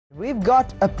We've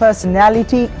got a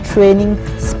personality training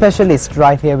specialist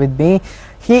right here with me.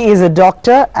 He is a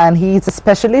doctor and he is a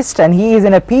specialist and he is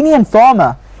an opinion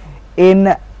former in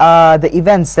the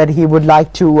events that he would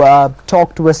like to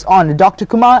talk to us on. Dr.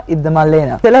 Kumar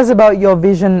Iddamalena, tell us about your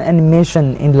vision and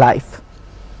mission in life.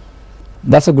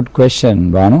 That's a good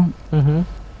question, Banu.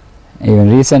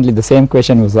 Even recently the same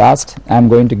question was asked. I'm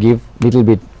going to give little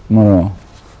bit more,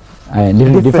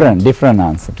 different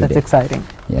answer today. That's exciting.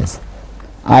 Yes.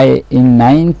 In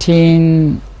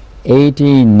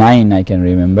 1989, I can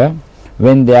remember,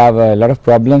 when there were a lot of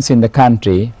problems in the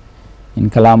country,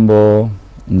 in Colombo,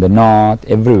 in the north,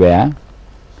 everywhere.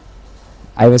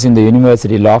 I was in the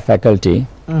university law faculty.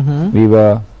 We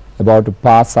were about to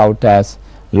pass out as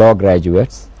law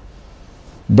graduates.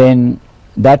 Then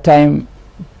that time,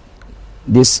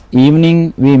 this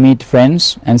evening we meet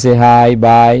friends and say hi,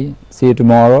 bye, see you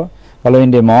tomorrow. Following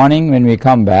day morning when we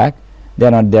come back, they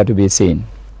are not there to be seen.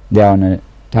 They are on a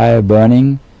tire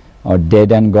burning or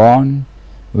dead and gone.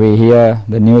 We hear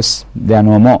the news, they are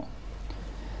no more.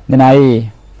 Then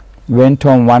I went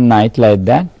home one night like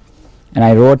that and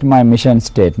I wrote my mission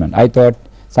statement. I thought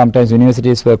sometimes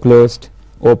universities were closed,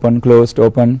 open, closed,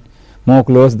 open, more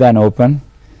closed than open.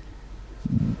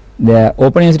 The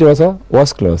Open University also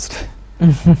was closed.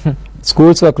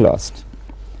 Schools were closed.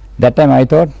 That time I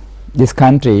thought this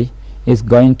country is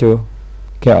going to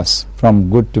chaos, from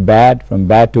good to bad, from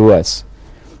bad to worse.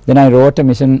 Then I wrote a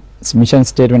mission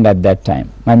statement at that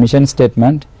time. My mission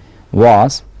statement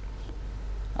was,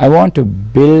 I want to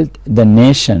build the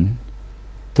nation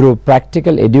through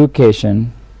practical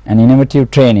education and innovative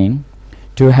training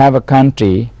to have a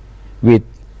country with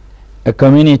a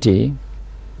community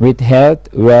with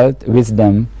health, wealth,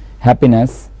 wisdom,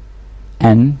 happiness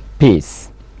and peace.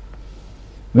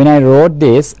 When I wrote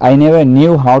this, I never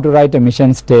knew how to write a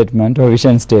mission statement or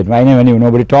vision statement. I never knew,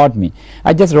 nobody taught me.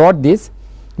 I just wrote this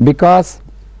because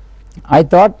I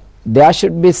thought there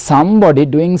should be somebody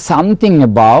doing something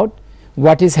about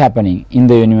what is happening in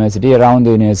the university, around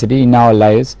the university, in our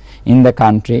lives, in the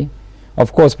country.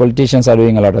 Of course, politicians are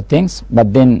doing a lot of things,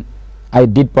 but then I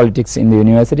did politics in the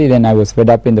university, then I was fed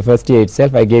up in the first year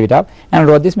itself, I gave it up and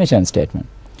wrote this mission statement.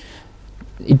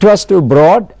 It was too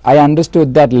broad. I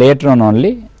understood that later on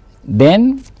only.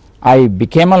 Then I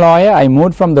became a lawyer. I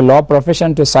moved from the law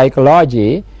profession to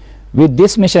psychology with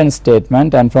this mission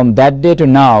statement, and from that day to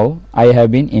now I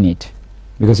have been in it,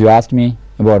 because you asked me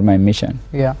about my mission.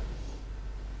 Yeah.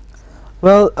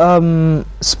 Well,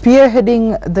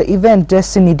 spearheading the event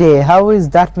Destiny Day, how is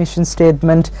that mission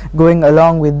statement going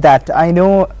along with that? I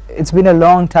know it's been a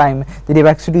long time that you've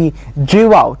actually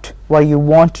drew out what you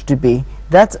want to be.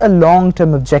 That's a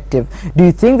long-term objective. Do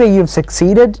you think that you've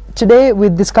succeeded today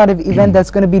with this kind of event that's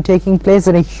going to be taking place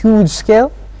at a huge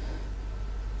scale?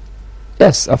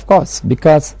 Yes, of course,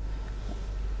 because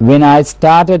when I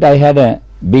started I had a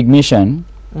big mission,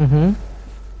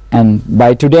 and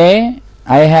by today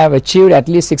I have achieved at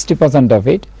least 60% of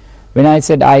it. When I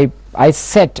said I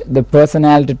set the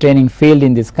personality training field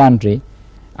in this country,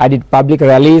 I did public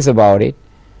rallies about it,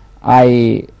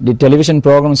 I did television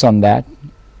programs on that,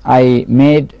 I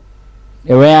made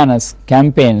awareness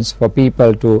campaigns for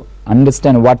people to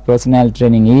understand what personality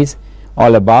training is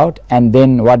all about and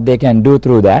then what they can do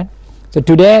through that. So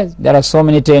today there are so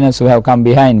many trainers who have come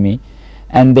behind me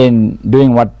and then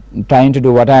trying to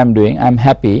do what I am doing. I am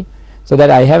happy, so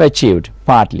that I have achieved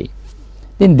partly.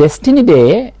 Then Destiny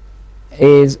Day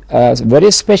is a very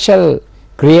special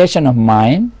creation of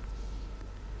mine.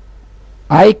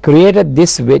 I created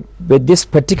this with this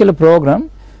particular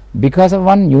program because of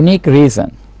one unique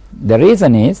reason. The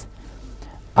reason is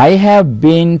I have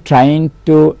been trying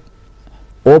to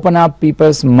open up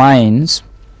people's minds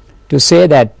to say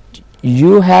that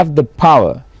you have the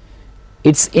power,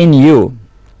 it's in you.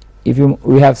 If you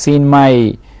have seen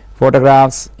my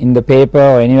photographs in the paper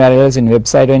or anywhere else, in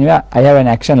website or anywhere, I have an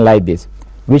action like this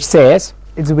which says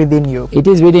it's within you. It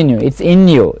is within you, it's in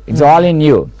you, it's all in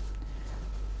you.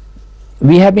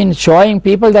 We have been showing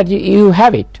people that you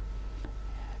have it.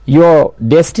 Your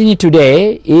destiny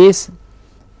today is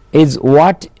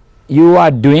what you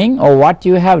are doing or what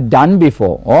you have done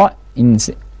before, or in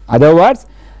other words,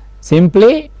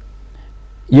 simply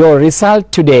your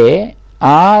result today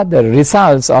are the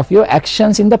results of your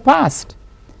actions in the past.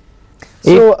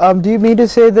 So do you mean to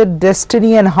say that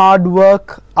destiny and hard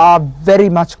work are very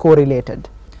much correlated?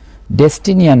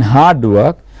 Destiny and hard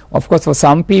work, of course, for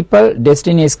some people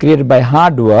destiny is created by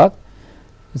hard work.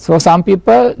 For some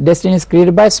people destiny is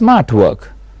created by smart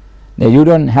work. Now, you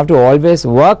don't have to always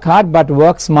work hard, but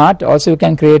work smart also you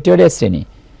can create your destiny.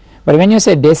 But when you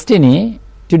say destiny,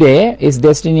 today is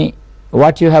destiny,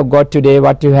 what you have got today,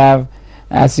 what you have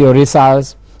as your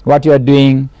results, what you are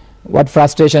doing, what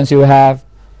frustrations you have,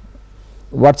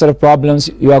 what sort of problems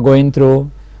you are going through,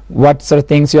 what sort of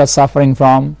things you are suffering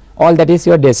from, all that is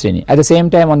your destiny. At the same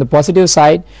time, on the positive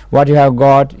side, what you have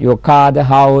got, your car, the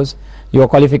house, your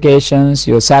qualifications,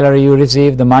 your salary you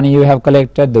receive, the money you have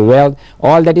collected, the wealth,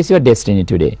 all that is your destiny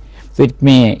today. So it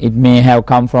may have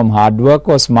come from hard work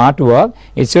or smart work.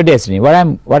 It's your destiny. What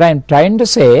I'm trying to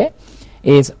say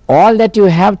is, all that you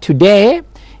have today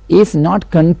is not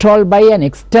controlled by an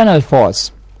external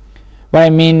force. What I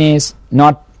mean is,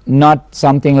 not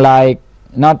something like,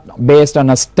 not based on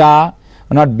a star,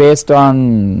 not based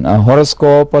on a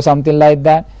horoscope or something like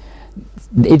that.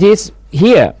 It is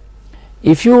here.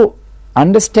 If you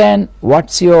understand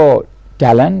what's your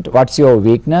talent, what's your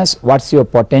weakness, what's your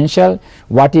potential,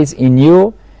 what is in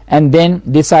you, and then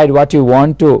decide what you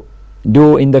want to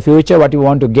do in the future, what you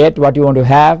want to get, what you want to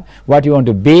have, what you want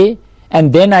to be,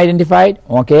 and then identify,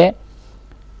 okay,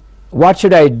 what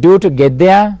should I do to get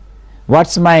there,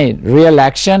 what's my real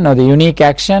action or the unique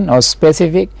action or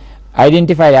specific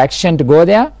identified action to go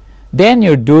there, then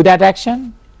you do that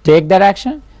action, take that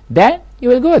action, then you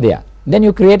will go there. Then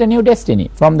you create a new destiny,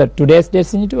 from the today's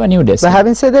destiny to a new destiny. But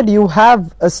having said that, you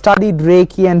have studied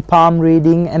Reiki and palm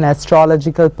reading and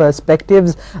astrological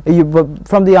perspectives.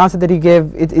 From the answer that you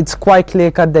gave, it's quite clear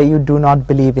cut that you do not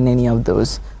believe in any of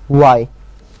those. Why?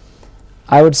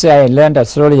 I would say I learned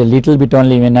astrology a little bit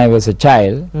only when I was a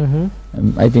child.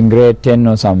 I think grade 10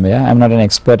 or somewhere. I'm not an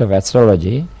expert of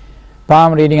astrology.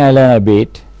 Palm reading I learned a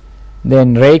bit.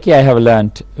 Then Reiki I have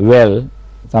learned well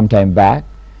some time back.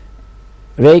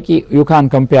 Reiki you can't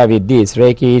compare with this.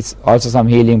 Reiki is also some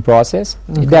healing process.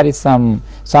 There is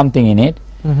something in it.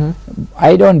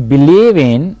 I don't believe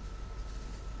in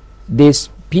these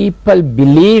people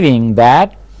believing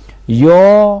that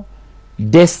your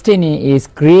destiny is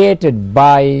created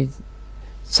by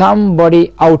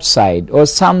somebody outside or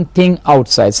something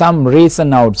outside, some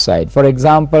reason outside. For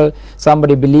example,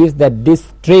 somebody believes that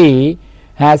this tree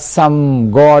has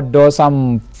some god or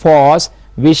some force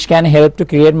which can help to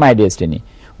create my destiny,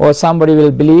 or somebody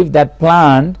will believe that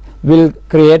plant will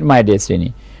create my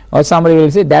destiny, or somebody will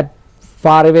say that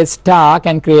faraway star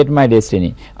can create my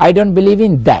destiny. I don't believe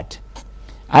in that.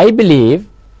 I believe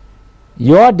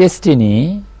your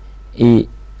destiny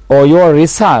or your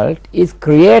result is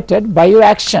created by your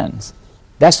actions.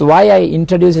 That's why I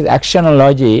introduced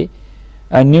actionology,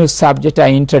 a new subject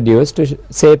I introduced to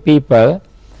say people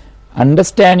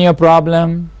understand your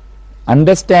problem,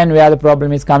 understand where the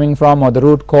problem is coming from or the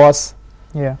root cause,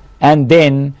 and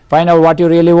then find out what you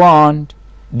really want,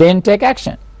 then take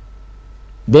action.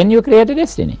 Then you create a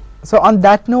destiny. So on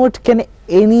that note, can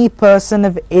any person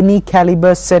of any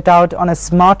caliber set out on a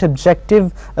smart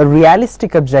objective, a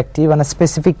realistic objective on a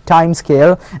specific time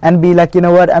scale and be like, you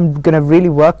know what, I'm going to really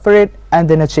work for it and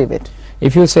then achieve it?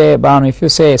 If you say, Banu, if you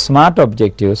say smart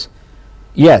objectives,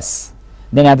 yes,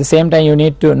 then at the same time you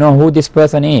need to know who this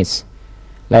person is.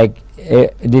 Like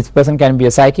this person can be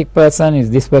a psychic person,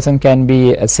 this person can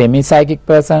be a semi-psychic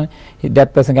person,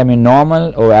 that person can be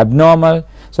normal or abnormal.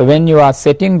 So when you are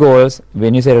setting goals,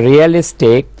 when you say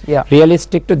realistic,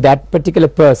 realistic to that particular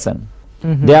person.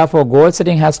 Therefore, goal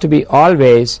setting has to be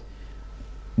always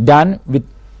done with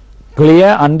clear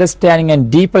understanding and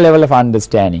deeper level of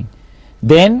understanding.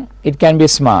 Then it can be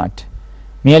smart.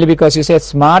 Merely because you say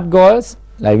smart goals,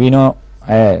 like we know,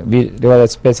 there are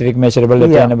specific, measurable,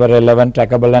 attainable, relevant,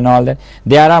 trackable and all that.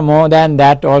 There are more than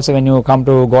that also when you come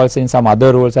to goal setting, some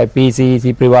other rules like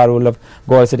PCEC, Privar rule of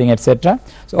goal setting, etc.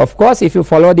 So of course if you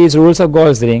follow these rules of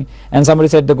goal setting and somebody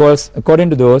set the goals according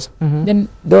to those, then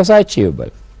those are achievable.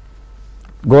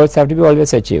 Goals have to be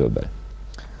always achievable.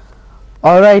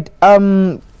 Alright,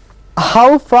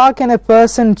 how far can a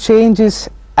person change his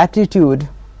attitude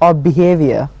or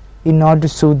behavior in order to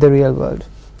suit the real world?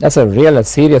 That's a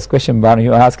serious question, Banu,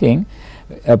 you're asking.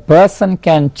 A person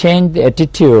can change the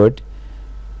attitude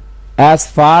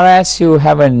as far as you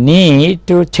have a need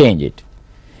to change it.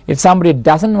 If somebody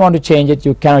doesn't want to change it,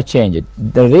 you cannot change it.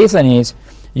 The reason is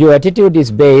your attitude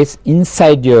is based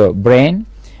inside your brain,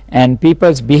 and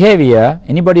people's behavior,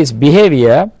 anybody's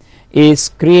behavior is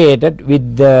created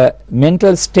with the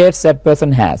mental states that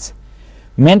person has.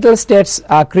 Mental states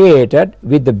are created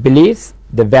with the beliefs,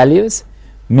 the values,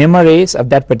 memories of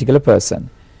that particular person.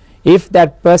 If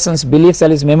that person's beliefs,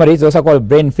 values, memories, those are called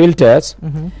brain filters,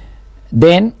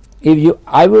 then if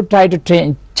I would try to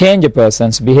change a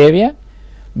person's behavior,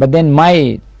 but then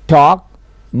my talk,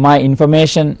 my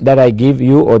information that I give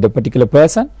you or the particular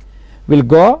person will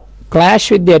go clash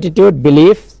with the attitude,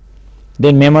 beliefs,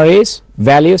 then memories,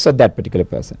 values of that particular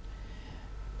person.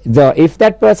 If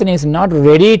that person is not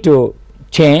ready to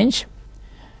change,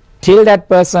 till that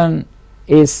person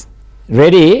is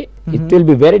ready, it will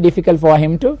be very difficult for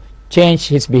him to change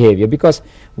his behavior, because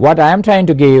what I am trying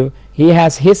to give, he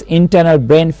has his internal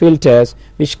brain filters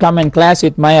which come and clash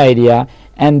with my idea,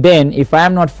 and then if I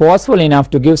am not forceful enough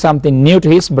to give something new to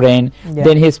his brain,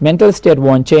 then his mental state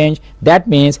won't change. That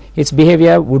means his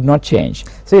behavior would not change.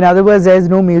 So in other words, there is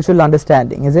no mutual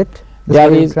understanding, is it?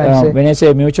 There is, when I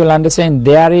say mutual understanding,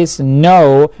 there is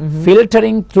no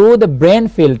filtering through the brain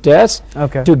filters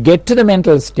to get to the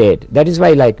mental state. That is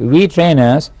why, like, we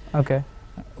trainers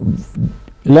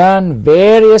learn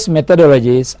various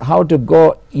methodologies how to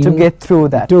go in to get through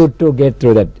that. To get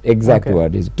through that, exact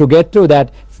word is to get through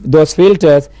that, those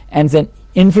filters, and then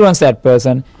influence that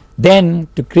person, then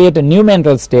to create a new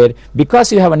mental state.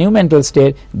 Because you have a new mental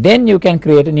state, then you can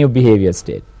create a new behavior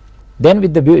state. Then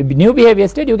with the new behavior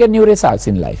state, you get new results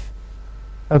in life.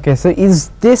 Okay, so is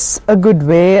this a good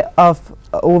way of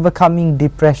overcoming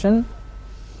depression?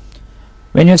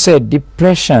 When you say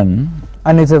depression,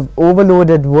 and it's an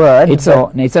overloaded word. It's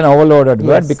an overloaded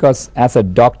word, because as a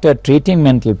doctor treating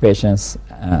mental patients,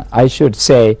 I should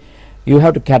say you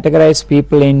have to categorize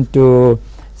people into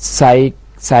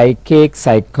psychic,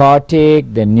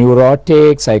 psychotic, then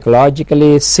neurotic,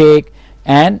 psychologically sick,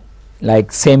 and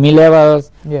like semi-levels,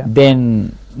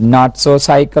 then not so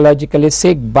psychologically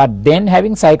sick, but then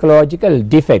having psychological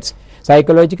defects,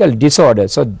 psychological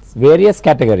disorders. So various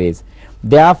categories.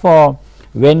 Therefore,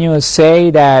 when you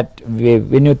say that,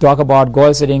 when you talk about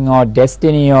goal setting or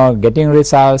destiny or getting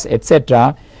results,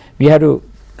 etc., we have to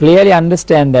clearly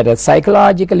understand that a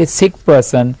psychologically sick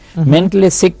person,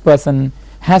 mentally sick person,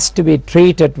 has to be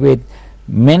treated with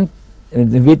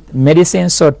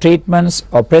medicines or treatments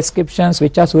or prescriptions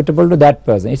which are suitable to that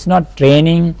person. It's not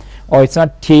training or it's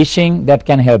not teaching that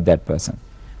can help that person.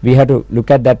 We have to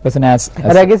look at that person as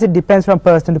but I guess it depends from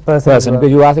person to person. Because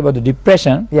you asked about the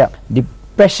depression.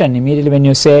 Depression, immediately when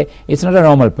you say, it's not a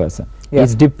normal person,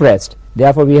 he's depressed.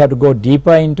 Therefore we have to go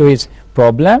deeper into his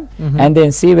problem and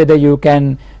then see whether you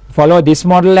can follow this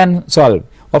model and solve.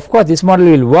 Of course this model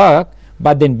will work,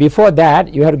 but then before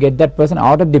that you have to get that person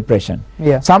out of depression.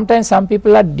 Sometimes some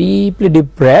people are deeply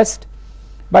depressed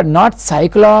but not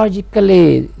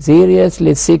psychologically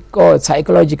seriously sick or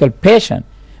psychological patient,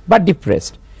 but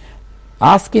depressed.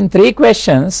 Asking 3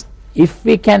 questions, if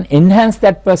we can enhance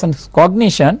that person's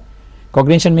cognition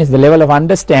means the level of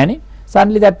understanding,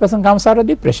 suddenly that person comes out of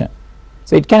depression.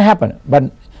 So it can happen,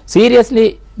 but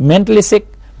seriously mentally sick,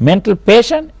 mental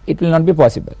patient, it will not be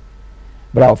possible.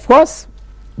 But of course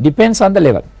depends on the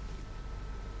level.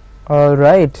 All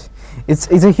right, it's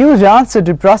a huge answer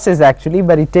to process actually,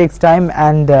 but it takes time,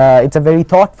 and it's a very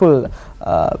thoughtful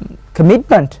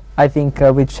commitment, I think,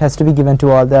 which has to be given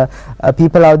to all the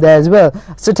people out there as well.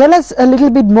 So tell us a little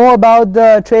bit more about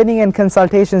the training and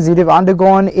consultations you've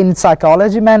undergone in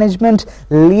psychology management,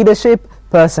 leadership,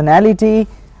 personality,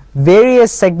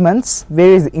 various segments,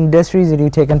 various industries that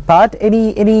you've taken part.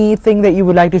 Anything that you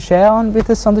would like to share on with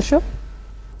us on the show?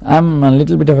 I'm a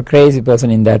little bit of a crazy person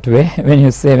in that way when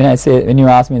you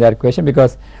ask me that question,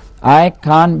 because I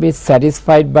can't be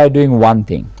satisfied by doing one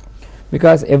thing.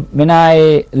 Because when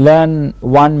I learn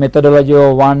one methodology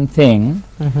or one thing,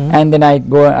 and then I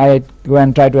go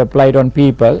and try to apply it on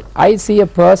people, I see a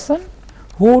person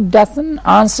who doesn't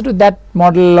answer to that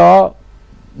model or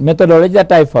methodology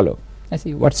that I follow. I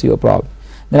see, what's your problem?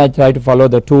 Then I try to follow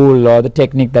the tool or the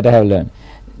technique that I have learned.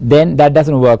 Then that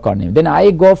doesn't work on him. Then I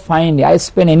go finding, I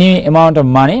spend any amount of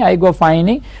money, I go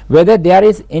finding whether there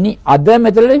is any other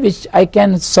methodology which I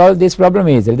can solve this problem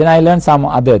easily. Then I learn some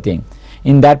other thing.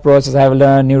 In that process I have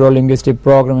learned neuro-linguistic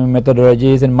programming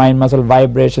methodologies and mind-muscle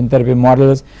vibration therapy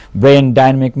models, brain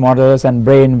dynamic models and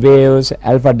brain waves,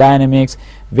 alpha dynamics,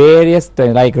 various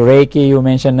things like Reiki you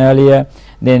mentioned earlier,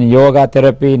 then yoga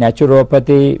therapy,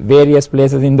 naturopathy, various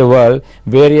places in the world,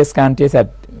 various countries at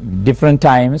different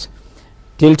times.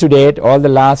 Till to date, all the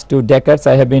last 2 decades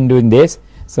I have been doing this.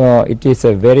 So it is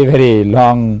a very, very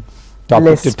long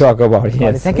topic to talk about.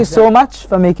 Yes. Thank you so much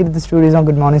for making it to the studios on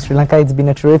Good Morning Sri Lanka. It's been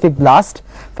a terrific blast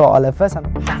for all of us.